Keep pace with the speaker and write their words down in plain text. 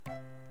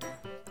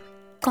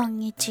こん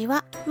にち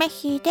は、メ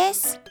ヒで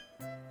す。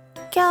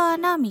今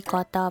日の御言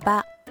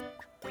葉、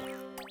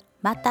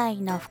マタ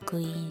イの福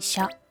音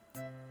書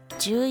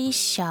11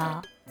章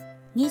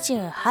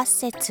28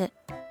節。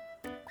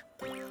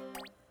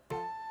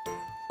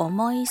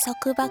重い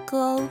束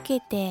縛を受け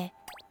て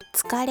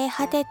疲れ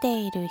果てて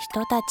いる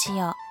人たち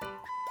よ。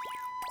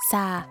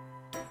さあ、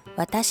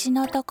私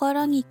のとこ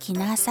ろに来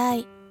なさ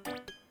い。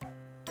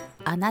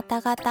あな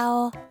た方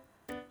を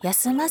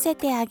休ませ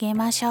てあげ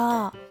まし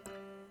ょう。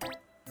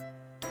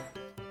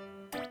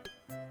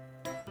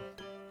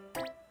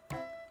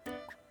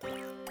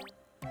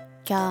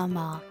今日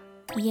も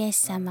イエ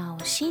ス様を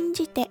信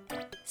じて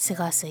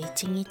過ごす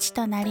一日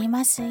となり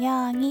ます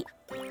ように。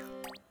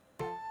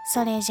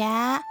それじ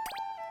ゃあ、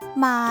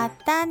ま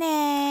た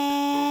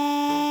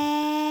ねー。